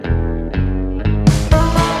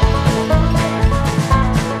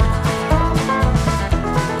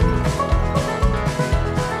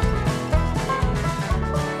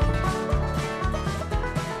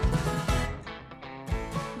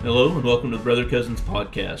and welcome to the Brother Cousins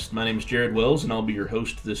Podcast. My name is Jared Wells, and I'll be your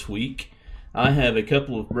host this week. I have a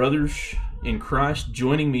couple of brothers in Christ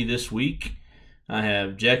joining me this week. I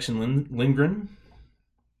have Jackson Lindgren.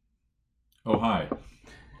 Oh, hi.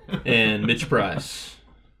 And Mitch Price.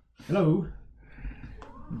 Hello.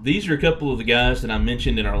 These are a couple of the guys that I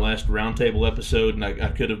mentioned in our last roundtable episode, and I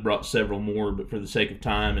could have brought several more, but for the sake of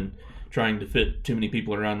time and trying to fit too many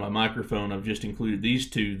people around my microphone, I've just included these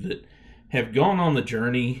two that have gone on the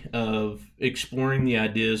journey of exploring the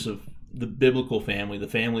ideas of the biblical family, the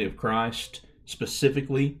family of Christ,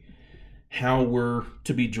 specifically how we're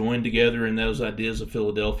to be joined together in those ideas of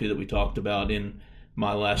Philadelphia that we talked about in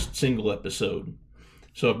my last single episode.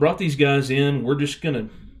 So I brought these guys in. We're just going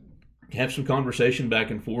to have some conversation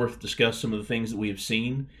back and forth, discuss some of the things that we have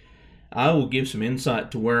seen. I will give some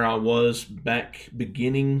insight to where I was back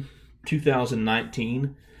beginning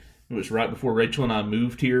 2019. It was right before Rachel and I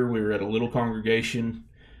moved here. We were at a little congregation.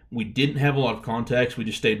 We didn't have a lot of contacts. We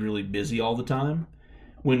just stayed really busy all the time.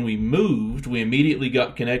 When we moved, we immediately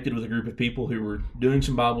got connected with a group of people who were doing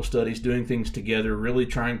some Bible studies, doing things together, really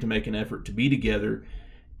trying to make an effort to be together.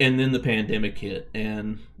 And then the pandemic hit,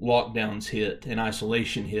 and lockdowns hit, and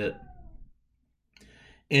isolation hit.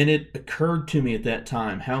 And it occurred to me at that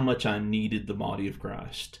time how much I needed the body of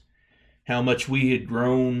Christ, how much we had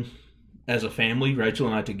grown as a family, Rachel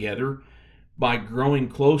and I together, by growing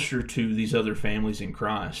closer to these other families in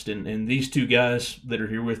Christ. And these two guys that are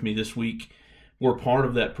here with me this week were part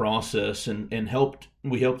of that process and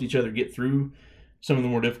we helped each other get through some of the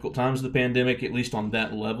more difficult times of the pandemic, at least on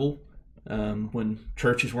that level. When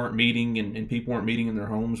churches weren't meeting and people weren't meeting in their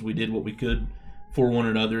homes, we did what we could for one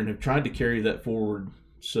another and have tried to carry that forward.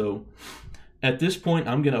 So at this point,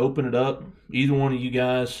 I'm going to open it up. Either one of you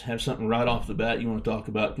guys have something right off the bat you want to talk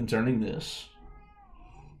about concerning this?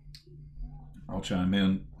 I'll chime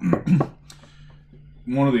in.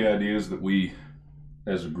 One of the ideas that we,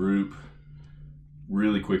 as a group,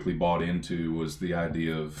 really quickly bought into was the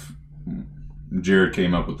idea of, Jared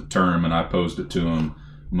came up with the term, and I posed it to him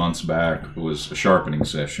months back. It was a sharpening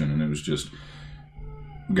session, and it was just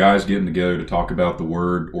guys getting together to talk about the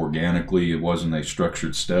Word organically. It wasn't a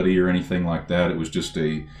structured study or anything like that. It was just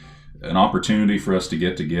an opportunity for us to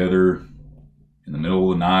get together in the middle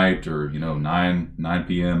of the night, or 9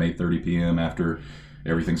 p.m., 8:30 p.m. after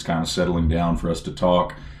everything's kind of settling down, for us to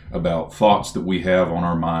talk about thoughts that we have on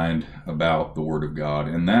our mind about the Word of God.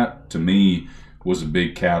 And that, to me, was a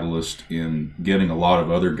big catalyst in getting a lot of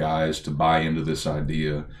other guys to buy into this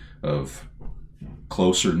idea of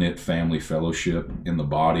closer knit family fellowship in the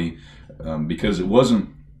body, because it wasn't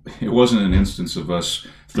an instance of us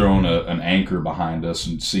throwing an anchor behind us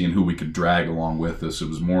and seeing who we could drag along with us. It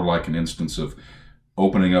was more like an instance of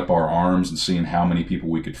opening up our arms and seeing how many people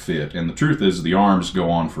we could fit. And the truth is, the arms go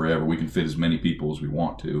on forever. We can fit as many people as we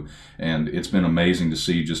want to. And it's been amazing to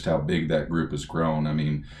see just how big that group has grown. I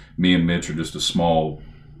mean, me and Mitch are just a small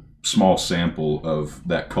sample of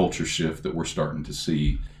that culture shift that we're starting to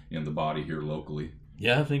see in the body here locally.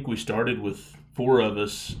 Yeah, I think we started with 4 of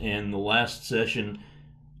us, and the last session,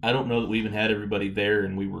 I don't know that we even had everybody there,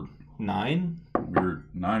 and we were 9? We were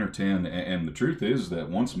 9 or 10, and the truth is that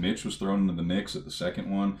once Mitch was thrown into the mix at the second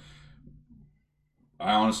one,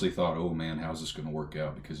 I honestly thought, oh man, how's this going to work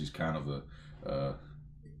out? Because he's kind of a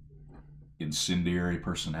incendiary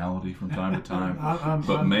personality from time to time.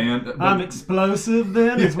 I'm explosive.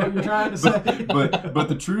 Then is what you're trying to say. but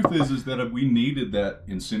the truth is that we needed that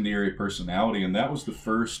incendiary personality, and that was the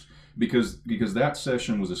first, because that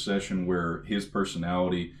session was a session where his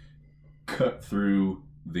personality cut through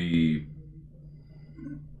the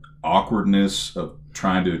awkwardness of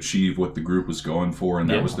trying to achieve what the group was going for, and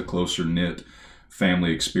that was the closer knit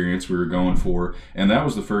family experience we were going for. And that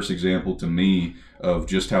was the first example to me of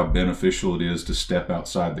just how beneficial it is to step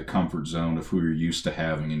outside the comfort zone of who you're used to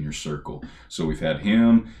having in your circle. So we've had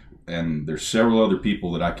him, and there's several other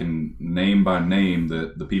people that I can name by name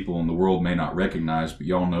that the people in the world may not recognize, but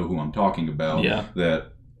y'all know who I'm talking about. Yeah.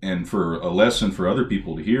 And for a lesson for other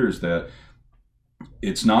people to hear is that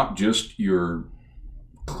it's not just your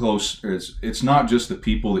close, it's not just the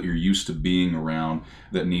people that you're used to being around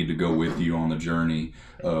that need to go with you on the journey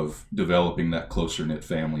of developing that closer knit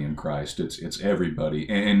family in Christ. It's everybody,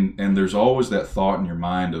 and there's always that thought in your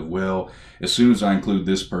mind of, well, as soon as I include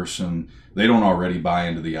this person, they don't already buy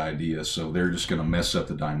into the idea, so they're just going to mess up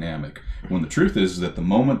the dynamic. When the truth is that the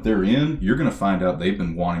moment they're in, you're going to find out they've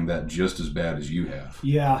been wanting that just as bad as you have.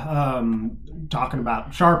 Yeah, talking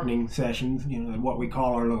about sharpening sessions, what we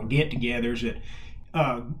call our little get-togethers, that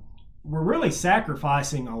we're really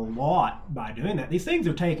sacrificing a lot by doing that. These things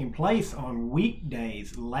are taking place on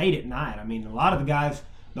weekdays, late at night. I mean, a lot of the guys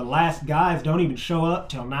the last guys don't even show up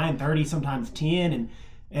till 9:30, sometimes 10,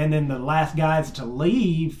 and then the last guys to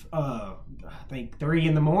leave, I think 3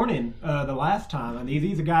 in the morning the last time. And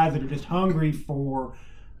these are guys that are just hungry for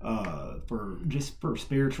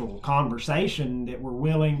spiritual conversation, that were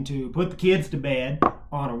willing to put the kids to bed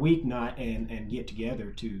on a weeknight and get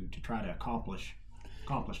together to try to accomplish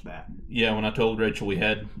that. Yeah, when I told Rachel we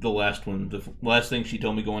had the last one, the last thing she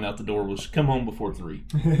told me going out the door was, "Come home before 3."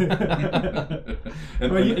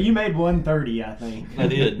 Well, you made 1:30, I think. I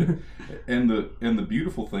did. And the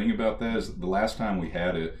beautiful thing about that is the last time we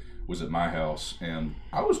had it was at my house, and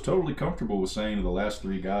I was totally comfortable with saying to the last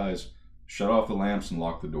 3 guys, "Shut off the lamps and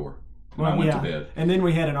lock the door." And I went to bed. And then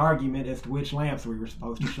we had an argument as to which lamps we were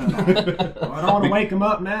supposed to shut off. Well, I don't want to wake them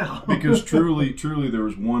up now. Because truly, there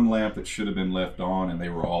was one lamp that should have been left on, and they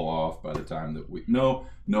were all off by the time that we... No,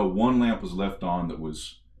 one lamp was left on that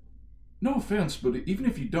was... No offense, but even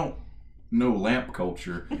if you don't know lamp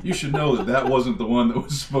culture, you should know that wasn't the one that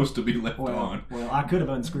was supposed to be left on. Well, I could have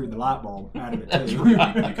unscrewed the light bulb out of it, too. You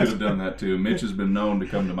could have done that, too. Mitch has been known to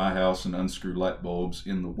come to my house and unscrew light bulbs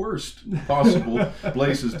in the worst possible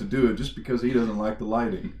places to do it, just because he doesn't like the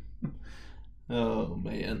lighting. Oh,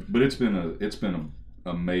 man. But it's been an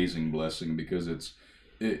amazing blessing, because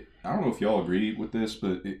I don't know if y'all agree with this,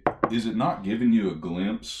 but is it not giving you a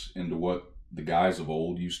glimpse into what the guys of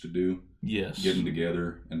old used to do? Yes. Getting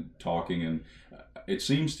together and talking, and it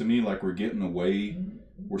seems to me like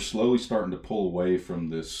we're slowly starting to pull away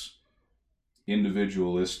from this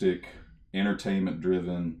individualistic,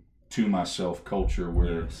 entertainment-driven, to-myself culture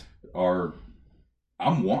where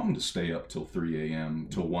I'm wanting to stay up till 3 a.m.,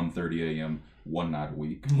 till 1:30 a.m., one night a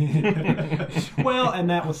week. Well,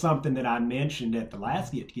 and that was something that I mentioned at the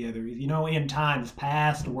last get-together. In times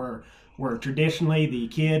past where traditionally the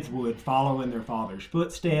kids would follow in their father's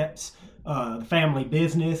footsteps, the family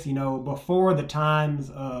business, before the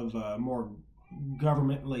times of more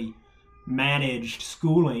governmentally managed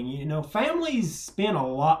schooling, families spent a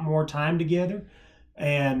lot more time together.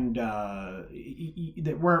 And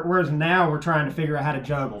whereas now we're trying to figure out how to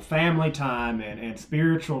juggle family time and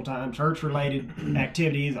spiritual time, church-related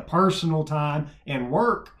activities, a personal time, and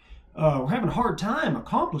work. We're having a hard time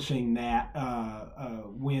accomplishing that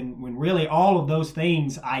when really all of those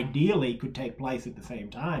things ideally could take place at the same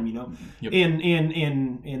time. Yep.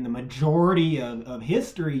 In the majority of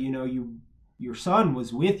history, your son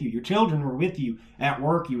was with you, your children were with you at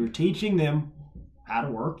work. You were teaching them how to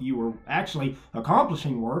work. You were actually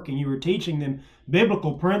accomplishing work, and you were teaching them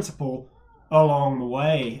biblical principle along the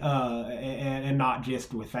way, and not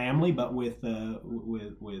just with family, but with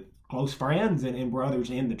close friends and brothers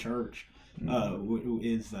in the church.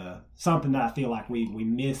 Is something that I feel like we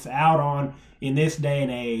miss out on in this day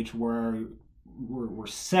and age, where we're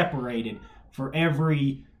separated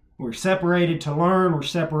we're separated to learn, we're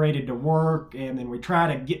separated to work, and then we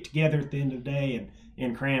try to get together at the end of the day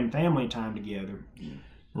and cram family time together.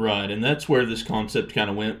 Right, and that's where this concept kind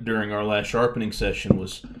of went during our last sharpening session,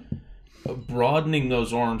 was broadening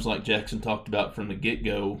those arms like Jackson talked about from the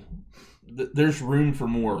get-go. There's room for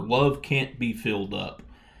more. Love can't be filled up.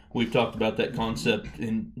 We've talked about that concept,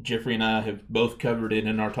 and Jeffrey and I have both covered it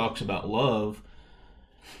in our talks about love.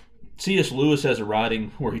 C.S. Lewis has a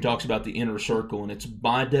writing where he talks about the inner circle, and it's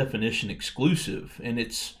by definition exclusive, and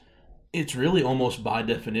it's really almost by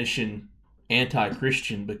definition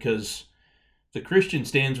anti-Christian, because the Christian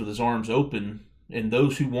stands with his arms open, and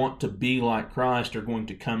those who want to be like Christ are going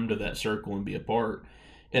to come to that circle and be a part.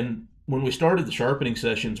 And when we started the sharpening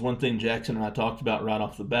sessions, one thing Jackson and I talked about right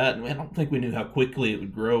off the bat, and I don't think we knew how quickly it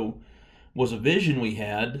would grow, was a vision we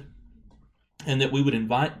had, and that we would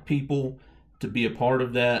invite people to be a part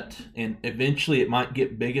of that, and eventually it might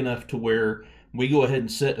get big enough to where we go ahead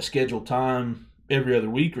and set a scheduled time every other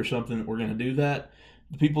week or something that we're going to do that.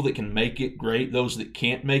 The people that can make it, great. Those that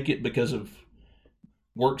can't make it because of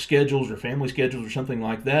work schedules or family schedules or something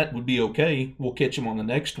like that would be okay. We'll catch them on the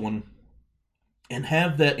next one, and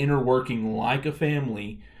have that inner working like a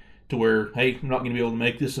family, to where, hey, I'm not going to be able to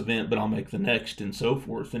make this event, but I'll make the next, and so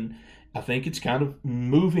forth. And I think it's kind of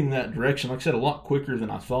moving that direction, like I said, a lot quicker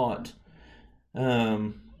than I thought.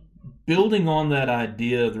 Building on that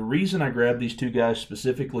idea, the reason I grabbed these 2 guys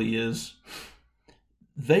specifically is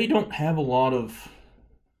they don't have a lot of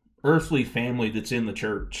earthly family that's in the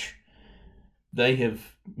church. They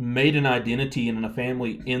have made an identity in a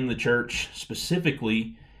family in the church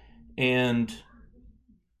specifically, and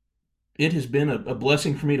it has been a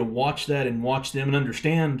blessing for me to watch that and watch them and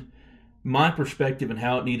understand my perspective and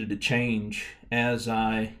how it needed to change as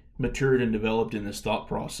I matured and developed in this thought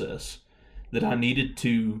process. That I needed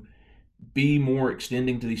to be more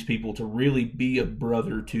extending to these people, to really be a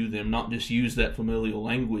brother to them, not just use that familial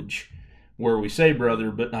language where we say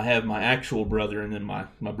brother, but I have my actual brother and then my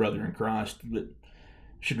brother in Christ. But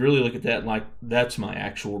should really look at that like that's my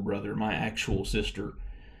actual brother, my actual sister.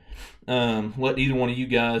 Let either one of you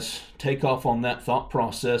guys take off on that thought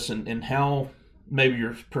process and how maybe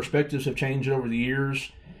your perspectives have changed over the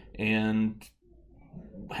years and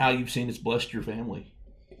how you've seen it's blessed your family.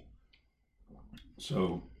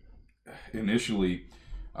 So initially,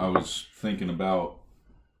 I was thinking about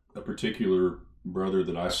a particular brother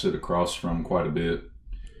that I sit across from quite a bit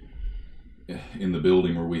in the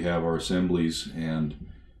building where we have our assemblies, and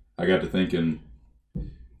I got to thinking,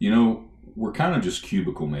 we're kind of just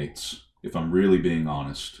cubicle mates, if I'm really being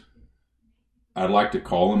honest. I'd like to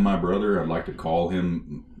call him my brother. I'd like to call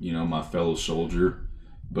him, my fellow soldier.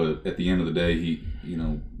 But at the end of the day, he,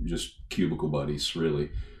 just cubicle buddies,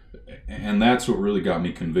 really. And that's what really got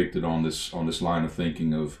me convicted on this line of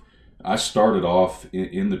thinking of, I started off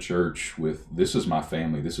in the church with, this is my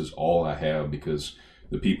family. This is all I have, because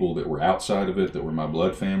the people that were outside of it, that were my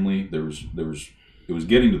blood family, it was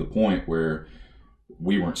getting to the point where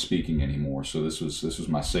we weren't speaking anymore. So this was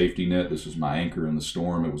my safety net. This was my anchor in the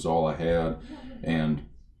storm. It was all I had. And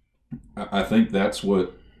I think that's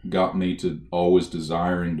what got me to always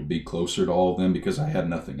desiring to be closer to all of them, because I had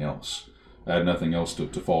nothing else. I had nothing else to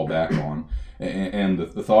fall back on. And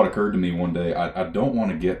the thought occurred to me one day, I don't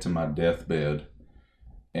want to get to my deathbed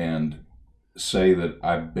and say that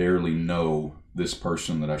I barely know this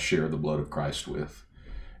person that I share the blood of Christ with.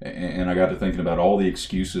 And I got to thinking about all the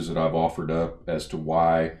excuses that I've offered up as to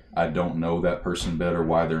why I don't know that person better,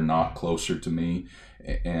 why they're not closer to me.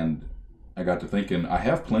 And I got to thinking, I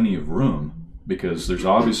have plenty of room, because there's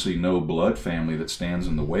obviously no blood family that stands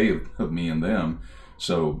in the way of me and them.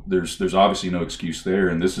 So there's obviously no excuse there.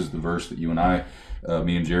 And this is the verse that you and I,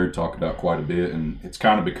 me and Jared, talk about quite a bit. And it's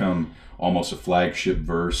kind of become almost a flagship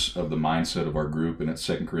verse of the mindset of our group. And it's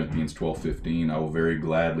 2 Corinthians 12:15. I will very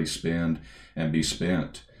gladly spend and be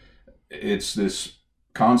spent. It's this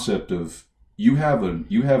concept of you have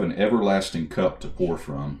an everlasting cup to pour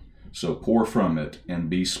from. So pour from it and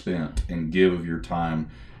be spent and give of your time,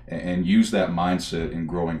 and use that mindset in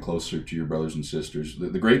growing closer to your brothers and sisters.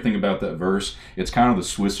 The great thing about that verse, it's kind of the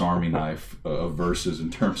Swiss Army knife of verses in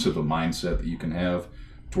terms of a mindset that you can have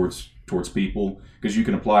towards people, because you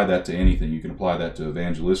can apply that to anything. You can apply that to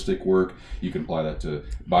evangelistic work, you can apply that to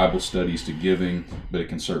Bible studies, to giving, but it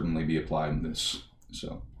can certainly be applied in this.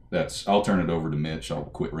 So I'll turn it over to Mitch. I'll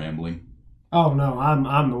quit rambling. Oh no,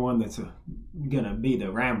 I'm the one that's gonna be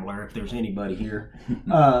the rambler if there's anybody here.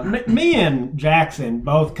 Me and Jackson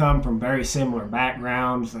both come from very similar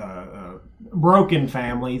backgrounds, broken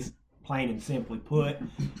families, plain and simply put.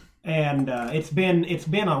 And it's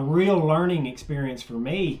been a real learning experience for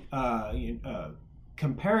me,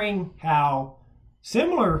 comparing how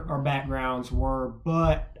similar our backgrounds were,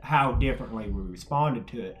 but how differently we responded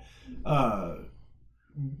to it.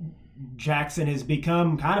 Jackson has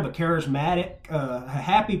become kind of a charismatic,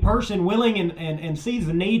 happy person, willing and sees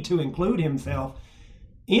the need to include himself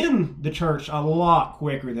in the church a lot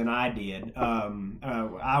quicker than I did.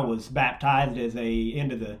 I was baptized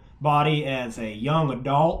into the body as a young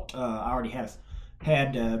adult. I already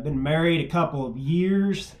had been married a couple of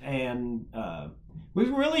years, and it was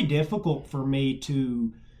really difficult for me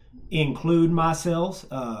to include myself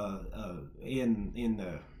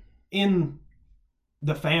in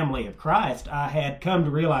the family of Christ. I had come to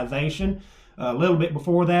realization a little bit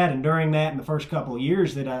before that and during that, in the first couple of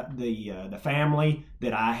years, that the family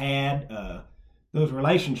that I had, those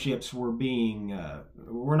relationships were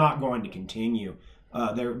not going to continue.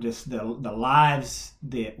 They're just the lives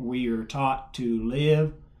that we are taught to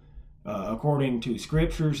live according to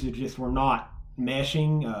scriptures that just were not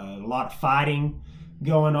meshing. A lot of fighting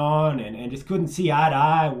going on, and just couldn't see eye to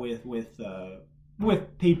eye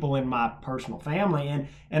with people in my personal family,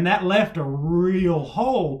 and that left a real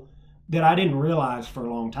hole that I didn't realize for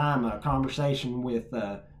a long time. A conversation with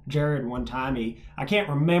Jared one time, I can't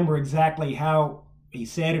remember exactly how he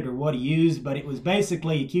said it or what he used, but it was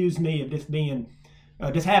basically accused me of just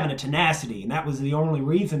having a tenacity, and that was the only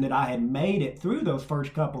reason that I had made it through those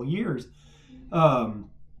first couple of years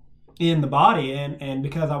in the body, and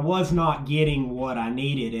because I was not getting what I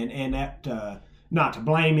needed, and that not to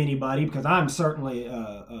blame anybody, because I'm certainly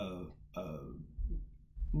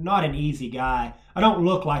not an easy guy. I don't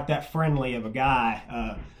look like that friendly of a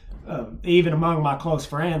guy. Even among my close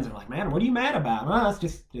friends, they're like, "Man, what are you mad about?" "Well, it's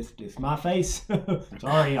just my face."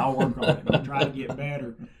 "Sorry, I'll work on it. I'll try to get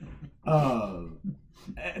better."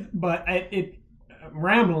 But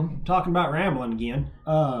talking about rambling again.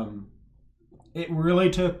 it really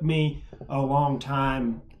took me a long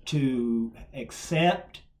time to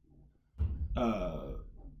accept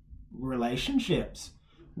relationships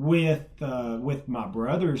with my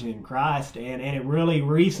brothers in Christ, and it really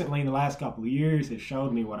recently in the last couple of years has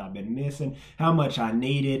showed me what I've been missing, how much I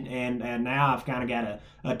needed, and now I've kind of got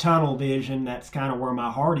a tunnel vision. That's kind of where my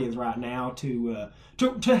heart is right now, to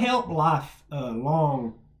help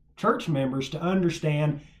lifelong church members to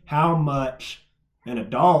understand how much an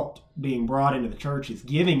adult being brought into the church is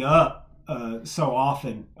giving up so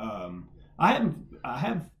often. I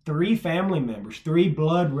have 3 family members, 3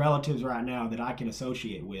 blood relatives right now that I can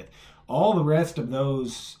associate with. All the rest of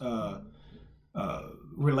those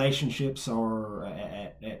relationships are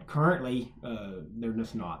at currently they're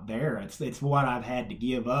just not there. It's what I've had to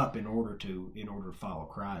give up in order to follow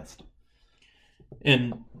Christ.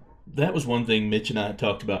 And that was one thing Mitch and I had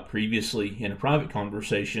talked about previously in a private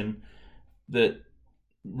conversation that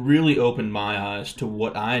really opened my eyes to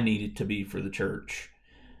what I needed to be for the church.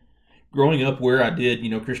 Growing up where I did,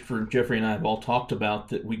 Christopher, Jeffrey, and I have all talked about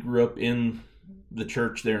that we grew up in the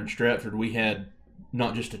church there in Stratford. We had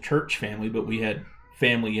not just a church family, but we had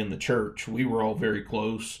family in the church. We were all very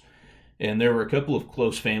close, and there were a couple of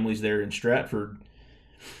close families there in Stratford.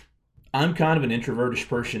 I'm kind of an introvertish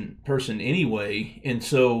person anyway, and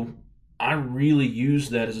so I really use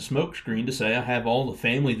that as a smokescreen to say I have all the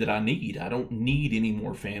family that I need. I don't need any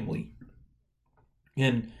more family.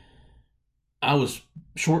 And I was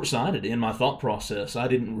short-sighted in my thought process. I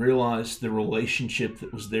didn't realize the relationship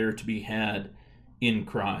that was there to be had in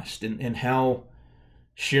Christ, and how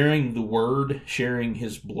sharing the Word, sharing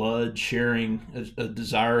His blood, sharing a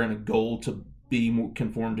desire and a goal to be more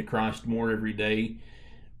conformed to Christ more every day,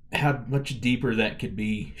 how much deeper that could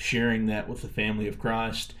be, sharing that with the family of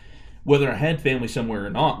Christ. Whether I had family somewhere or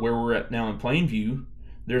not, where we're at now in Plainview,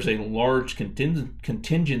 there's a large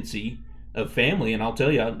contingency of family, and I'll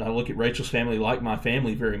tell you, I look at Rachel's family like my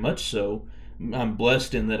family very much so. I'm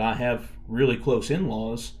blessed in that I have really close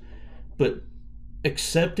in-laws, but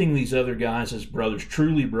accepting these other guys as brothers,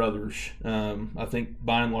 truly brothers, I think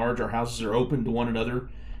by and large our houses are open to one another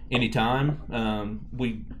anytime.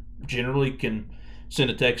 We generally can send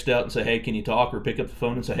a text out and say, hey, can you talk? Or pick up the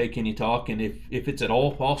phone and say, hey, can you talk? And if it's at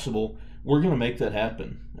all possible, we're going to make that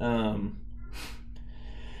happen.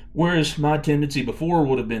 Whereas my tendency before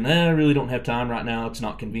would have been, I really don't have time right now. It's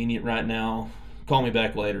not convenient right now. Call me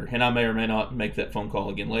back later. And I may or may not make that phone call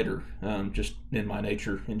again later, just in my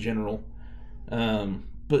nature in general.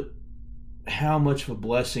 But how much of a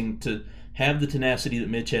blessing to have the tenacity that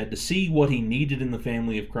Mitch had, to see what he needed in the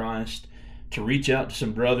family of Christ, to reach out to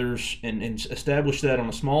some brothers and establish that on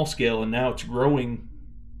a small scale. And now it's growing,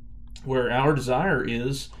 where our desire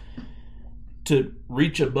is to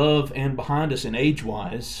reach above and behind us in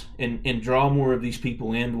age-wise and draw more of these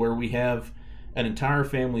people in, where we have an entire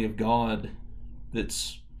family of God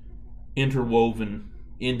that's interwoven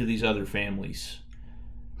into these other families.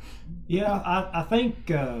 Yeah, I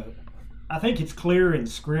think it's clear in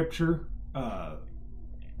Scripture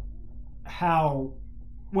how,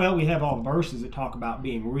 well, we have all the verses that talk about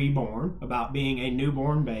being reborn, about being a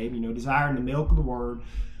newborn babe, desiring the milk of the Word,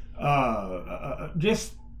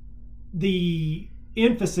 just the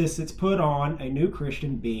emphasis that's put on a new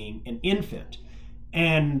Christian being an infant.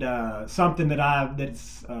 And something that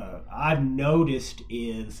I've noticed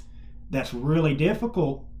is that's really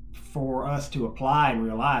difficult for us to apply in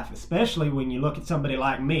real life, especially when you look at somebody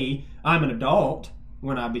like me. I'm an adult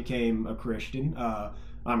when I became a Christian.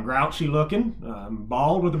 I'm grouchy looking. I'm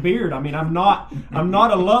bald with a beard. I mean, I'm not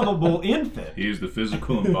a lovable infant. He is the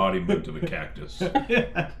physical embodiment of a cactus.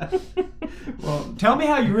 Well, tell me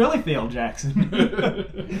how you really feel, Jackson.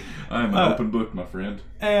 I'm an open book, my friend.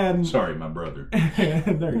 And sorry, my brother.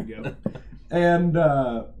 There you go. And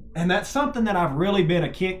that's something that I've really been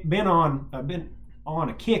on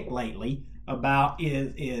a kick lately about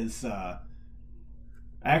is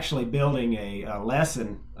actually building a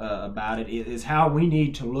lesson about it, is how we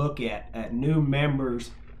need to look at new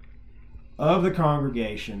members of the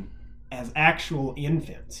congregation as actual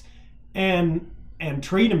infants and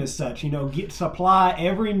treat them as such, supply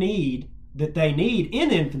every need that they need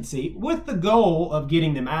in infancy, with the goal of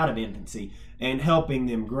getting them out of infancy and helping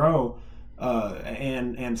them grow.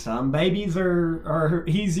 And some babies are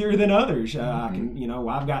easier than others.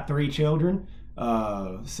 I've got 3 children,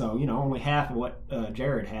 so only half of what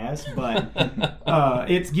Jared has, but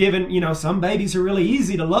it's given, some babies are really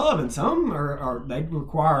easy to love, and some are they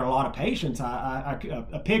require a lot of patience.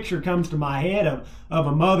 A picture comes to my head of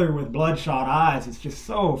a mother with bloodshot eyes. It's just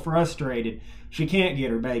so frustrated. She can't get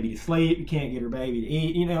her baby to sleep, can't get her baby to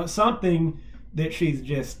eat, something that she's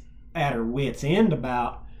just at her wit's end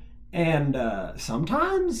about. And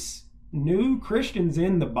sometimes new Christians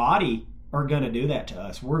in the body are going to do that to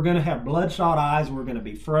us. We're going to have bloodshot eyes. We're going to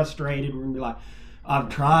be frustrated. We're going to be like, I've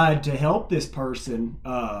tried to help this person,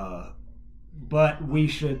 but we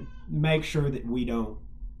should make sure that we don't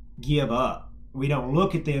give up. We don't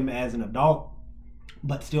look at them as an adult,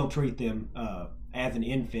 but still treat them as an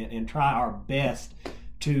infant and try our best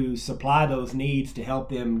to supply those needs to help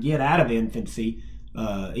them get out of infancy,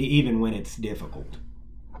 even when it's difficult.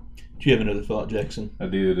 Do you have another thought, Jackson? I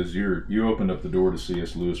did. As you opened up the door to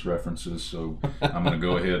C.S. Lewis references, so I'm going to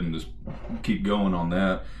go ahead and just keep going on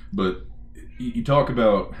that. But you talk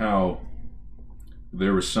about how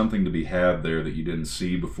there was something to be had there that you didn't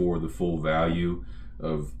see before, the full value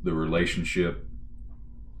of the relationship.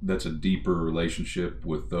 That's a deeper relationship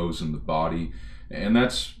with those in the body, and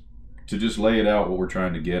that's to just lay it out what we're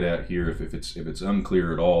trying to get at here. If it's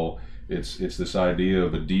unclear at all, it's this idea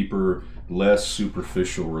of a deeper, less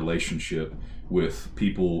superficial relationship with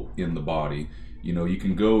people in the body. You know, you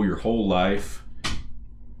can go your whole life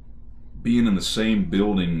being in the same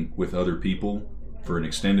building with other people for an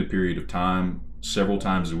extended period of time, several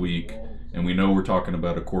times a week, and we know we're talking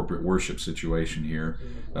about a corporate worship situation here.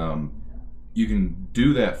 You can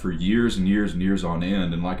do that for years and years and years on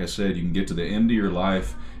end, and like I said, you can get to the end of your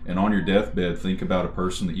life and on your deathbed think about a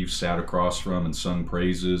person that you've sat across from and sung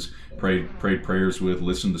praises, prayed prayers with,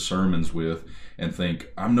 listened to sermons with, and think,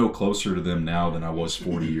 I'm no closer to them now than I was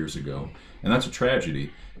 40 years ago. And that's a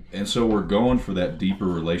tragedy. And so we're going for that deeper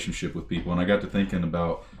relationship with people, and I got to thinking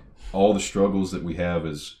about all the struggles that we have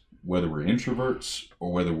as whether we're introverts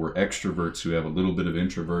or whether we're extroverts who have a little bit of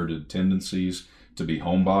introverted tendencies to be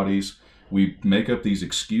homebodies. We make up these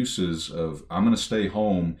excuses of, I'm going to stay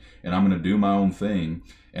home and I'm going to do my own thing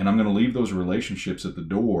and I'm going to leave those relationships at the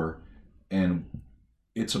door. And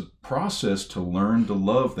it's a process to learn to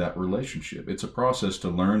love that relationship. It's a process to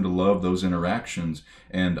learn to love those interactions.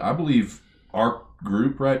 And I believe our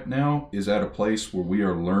group right now is at a place where we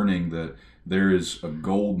are learning that there is a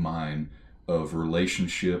gold mine of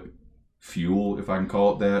relationship fuel, if I can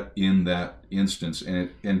call it that, in that instance.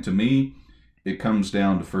 And to me, it comes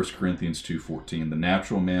down to 1 Corinthians 2:14. The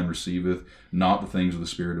natural man receiveth not the things of the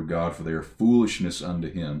Spirit of God, for they are foolishness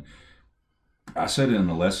unto him. I said it in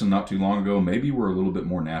a lesson not too long ago, maybe we're a little bit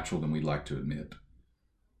more natural than we'd like to admit.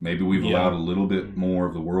 Maybe we've allowed a little bit more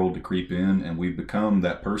of the world to creep in, and we've become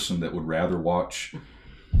that person that would rather watch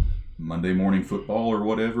Monday morning football or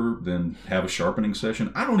whatever than have a sharpening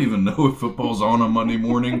session. I don't even know if football's on Monday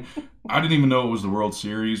morning. I didn't even know it was the World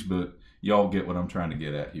Series, but y'all get what I'm trying to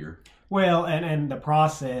get at here. Well, and the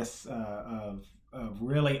process of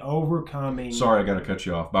really overcoming... Sorry, I got to cut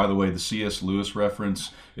you off. By the way, the C.S. Lewis reference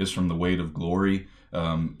is from The Weight of Glory.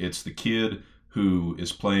 It's the kid who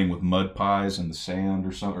is playing with mud pies in the sand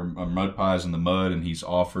or something, or mud pies in the mud, and he's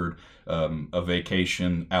offered a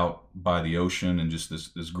vacation out by the ocean, and just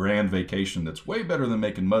this grand vacation that's way better than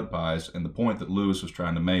making mud pies. And the point that Lewis was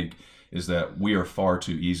trying to make is that we are far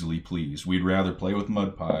too easily pleased. We'd rather play with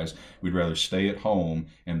mud pies. We'd rather stay at home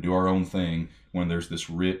and do our own thing when there's this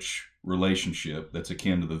rich relationship that's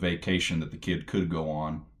akin to the vacation that the kid could go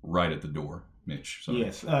on right at the door. Mitch. Sorry.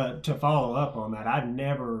 Yes. To follow up on that,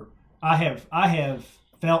 I have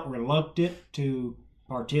felt reluctant to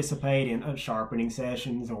participate in sharpening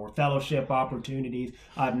sessions or fellowship opportunities.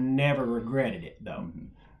 I've never regretted it though. Mm-hmm.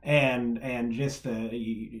 And just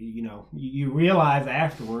you realize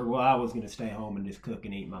afterward, well, I was going to stay home and just cook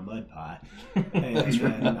and eat my mud pie, and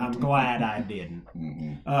I'm glad I didn't.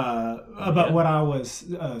 Mm-hmm. But what I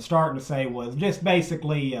was starting to say was just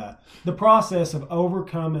basically the process of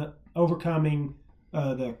overcoming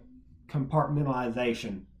the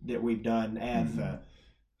compartmentalization that we've done as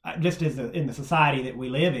just as in the society that we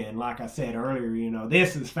live in. Like I said earlier,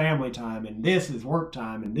 this is family time and this is work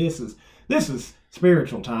time and this is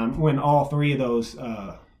spiritual time, when all three of those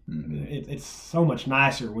it's so much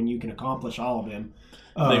nicer when you can accomplish all of them.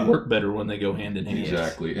 They work better when they go hand in hand.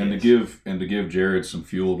 Exactly. And to give Jared some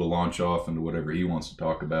fuel to launch off into whatever he wants to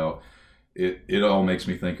talk about, it all makes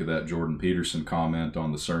me think of that Jordan Peterson comment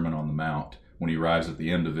on the Sermon on the Mount when he arrives at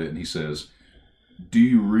the end of it and he says, do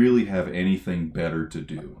you really have anything better to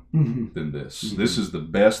do than this? Mm-hmm. This is the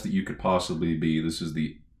best that you could possibly be. This is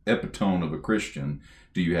the epitome of a Christian.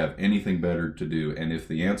 Do you have anything better to do? And if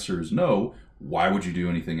the answer is no, why would you do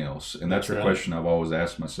anything else? And that's the question I've always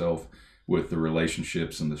asked myself with the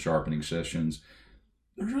relationships and the sharpening sessions.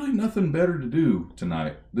 There's really nothing better to do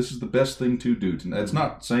tonight. This is the best thing to do tonight. It's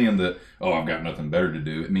not saying that, I've got nothing better to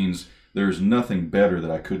do. It means there's nothing better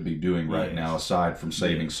that I could be doing right now aside from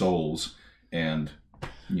saving souls and,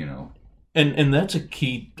 And that's a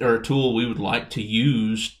key or a tool we would like to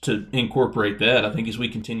use to incorporate that. I think as we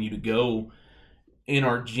continue to go in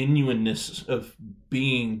our genuineness of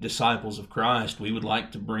being disciples of Christ, we would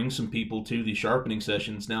like to bring some people to these sharpening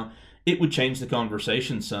sessions. Now, it would change the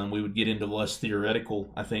conversation some. We would get into less theoretical,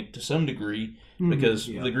 I think, to some degree, because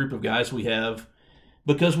the group of guys we have,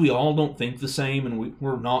 because we all don't think the same and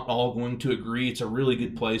we're not all going to agree, it's a really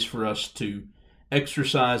good place for us to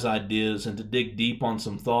exercise ideas and to dig deep on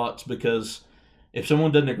some thoughts, because if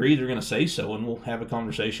someone doesn't agree, they're going to say so, and we'll have a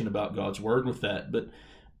conversation about God's Word with that. But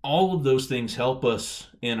all of those things help us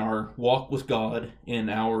in our walk with God, in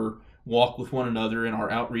our walk with one another, in our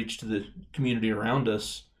outreach to the community around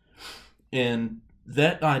us. And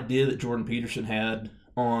that idea that Jordan Peterson had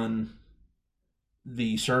on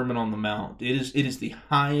the Sermon on the Mount, it is the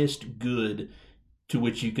highest good to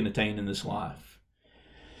which you can attain in this life.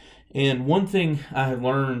 And one thing I have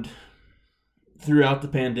learned throughout the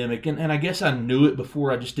pandemic, and I guess I knew it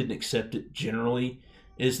before, I just didn't accept it generally,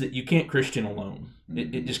 is that you can't Christian alone.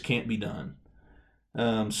 It just can't be done.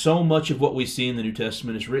 So much of what we see in the New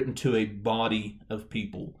Testament is written to a body of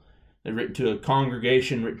people. They're written to a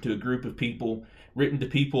congregation, written to a group of people, written to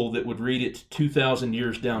people that would read it 2,000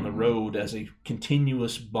 years down the road as a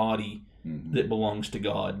continuous body that belongs to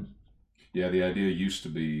God. Yeah, the idea used to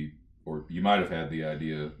be, or you might have had the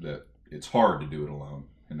idea that it's hard to do it alone.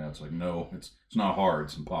 And now it's like, no, it's not hard,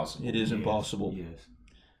 it's impossible. It is impossible.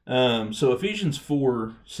 Yes. So Ephesians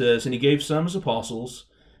 4 says, "And he gave some as apostles,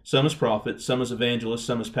 some as prophets, some as evangelists,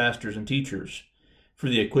 some as pastors and teachers, for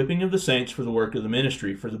the equipping of the saints for the work of the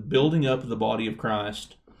ministry, for the building up of the body of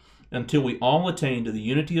Christ, until we all attain to the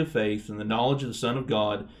unity of faith and the knowledge of the Son of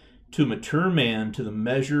God, to a mature man, to the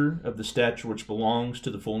measure of the stature which belongs to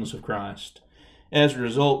the fullness of Christ. As a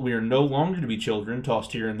result, we are no longer to be children,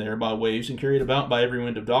 tossed here and there by waves and carried about by every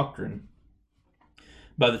wind of doctrine,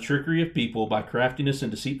 by the trickery of people, by craftiness and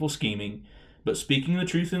deceitful scheming, but speaking the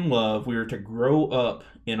truth in love, we are to grow up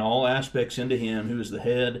in all aspects into him who is the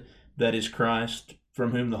head, that is Christ,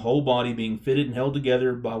 from whom the whole body, being fitted and held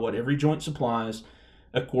together by what every joint supplies,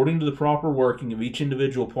 according to the proper working of each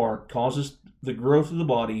individual part, causes the growth of the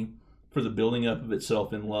body for the building up of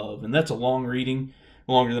itself in love." And that's a long reading,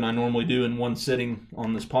 longer than I normally do in one sitting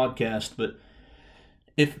on this podcast. But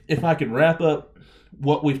if I could wrap up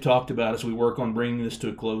what we've talked about as we work on bringing this to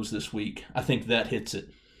a close this week, I think that hits it.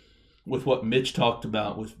 With what Mitch talked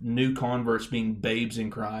about, with new converts being babes in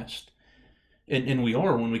Christ. And we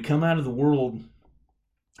are. When we come out of the world,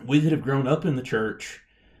 we that have grown up in the church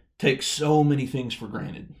take so many things for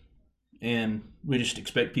granted. And we just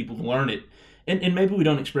expect people to learn it. And maybe we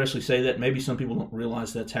don't expressly say that. Maybe some people don't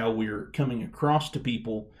realize that's how we're coming across to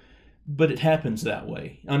people. But it happens that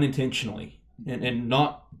way, unintentionally. And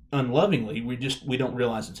not unlovingly. We don't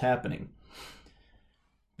realize it's happening.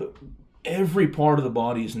 But every part of the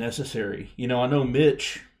body is necessary. You know, I know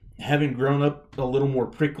Mitch, having grown up a little more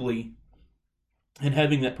prickly and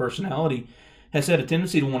having that personality, has had a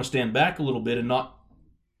tendency to want to stand back a little bit and not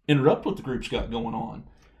interrupt what the group's got going on.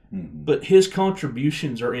 But his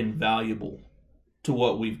contributions are invaluable to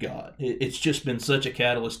what we've got. It's just been such a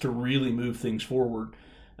catalyst to really move things forward.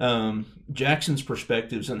 Jackson's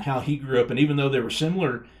perspectives and how he grew up, and even though they were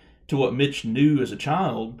similar to what Mitch knew as a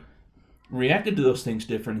child, reacted to those things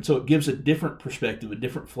different. And so it gives a different perspective, a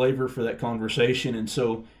different flavor for that conversation. And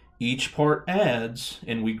so each part adds,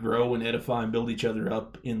 and we grow and edify and build each other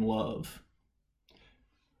up in love.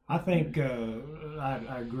 I think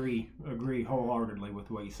I agree wholeheartedly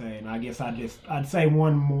with what you say, and I guess I'd say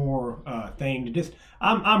one more thing to just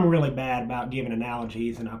I'm really bad about giving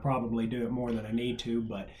analogies, and I probably do it more than I need to.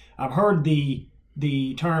 But I've heard the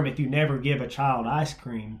term, if you never give a child ice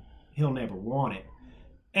cream, he'll never want it,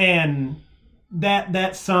 and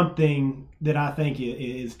that's something that I think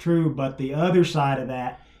is true. But the other side of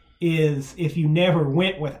that is, if you never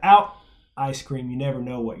went without ice cream, you never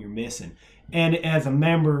know what you're missing. And as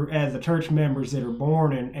the church members that are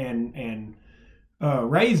born and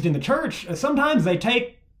raised in the church, sometimes they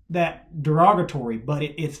take that derogatory, but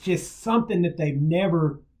it's just something that they've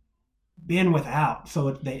never been without. So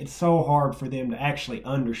it's so hard for them to actually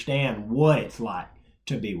understand what it's like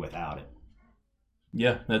to be without it.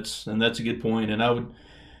 Yeah, that's a good point. And I would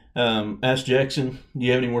ask Jackson, do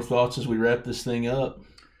you have any more thoughts as we wrap this thing up?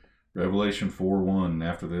 Revelation 4:1,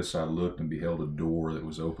 after this I looked and beheld a door that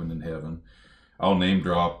was opened in heaven. I'll name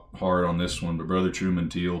drop hard on this one, but Brother Truman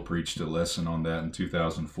Teal preached a lesson on that in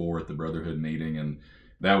 2004 at the Brotherhood meeting, and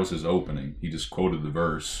that was his opening. He just quoted the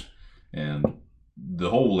verse, and the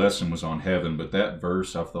whole lesson was on heaven, but that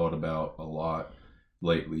verse I've thought about a lot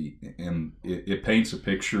lately, and it paints a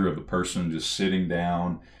picture of a person just sitting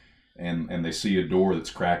down and they see a door that's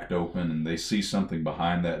cracked open, and they see something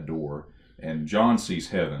behind that door. And John sees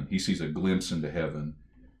heaven. He sees a glimpse into heaven.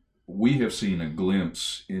 We have seen a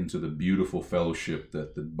glimpse into the beautiful fellowship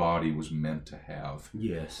that the body was meant to have.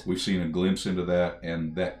 Yes. We've seen a glimpse into that,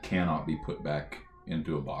 and that cannot be put back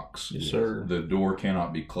into a box. Yes, sir. The door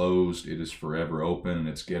cannot be closed. It is forever open, and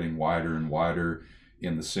it's getting wider and wider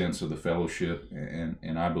in the sense of the fellowship.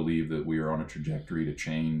 And I believe that we are on a trajectory to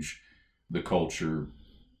change the culture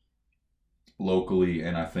locally,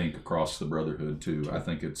 and I think across the brotherhood too. I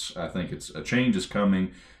think it's a change is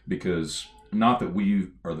coming, because not that we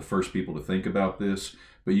are the first people to think about this,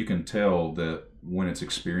 but you can tell that when it's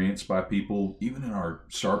experienced by people, even in our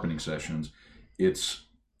sharpening sessions, it's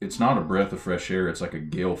not a breath of fresh air. It's like a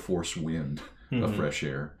gale force wind of fresh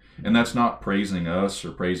air. And that's not praising us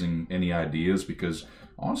or praising any ideas, because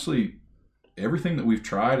honestly, everything that we've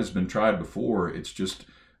tried has been tried before. It's just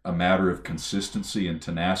a matter of consistency and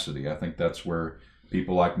tenacity. I think that's where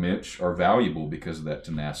people like Mitch are valuable, because of that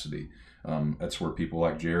tenacity. That's where people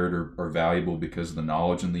like Jared are valuable, because of the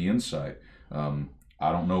knowledge and the insight.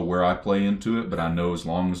 I don't know where I play into it, but I know as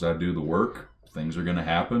long as I do the work, things are going to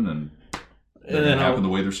happen, and they're going to happen the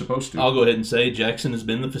way they're supposed to. I'll go ahead and say Jackson has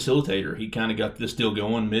been the facilitator. He kind of got this deal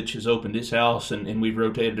going. Mitch has opened his house, and we've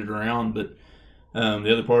rotated it around. But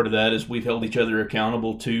the other part of that is we've held each other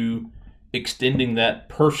accountable to extending that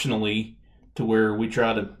personally, to where we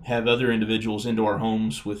try to have other individuals into our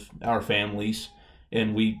homes with our families.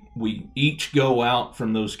 And we each go out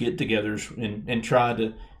from those get-togethers and try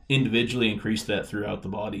to individually increase that throughout the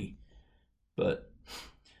body. But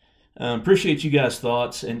appreciate you guys'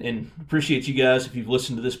 thoughts, and appreciate you guys if you've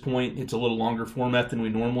listened to this point. It's a little longer format than we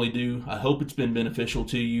normally do. I hope it's been beneficial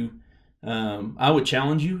to you. I would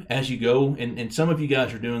challenge you as you go, and some of you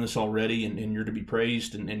guys are doing this already, and you're to be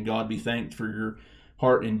praised, and God be thanked for your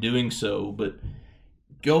heart in doing so. But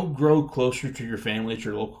go grow closer to your family at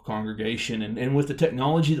your local congregation. And with the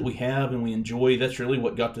technology that we have and we enjoy, that's really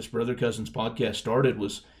what got this Brother Cousins podcast started,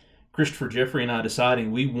 was Christopher, Jeffrey, and I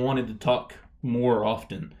deciding we wanted to talk more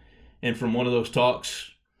often. And from one of those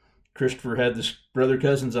talks, Christopher had this Brother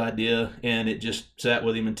Cousins idea, and it just sat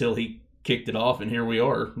with him until he kicked it off, and here we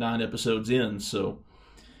are, 9 episodes in. So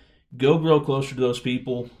go grow closer to those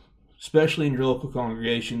people, especially in your local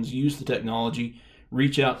congregations. Use the technology.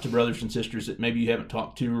 Reach out to brothers and sisters that maybe you haven't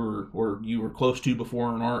talked to or you were close to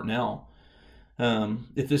before and aren't now.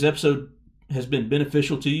 If this episode has been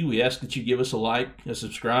beneficial to you, we ask that you give us a like, a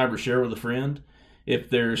subscribe, or share with a friend. If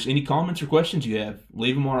there's any comments or questions you have,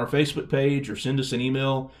 leave them on our Facebook page or send us an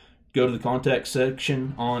email. Go to the contact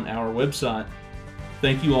section on our website.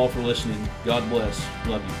 Thank you all for listening. God bless.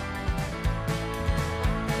 Love you.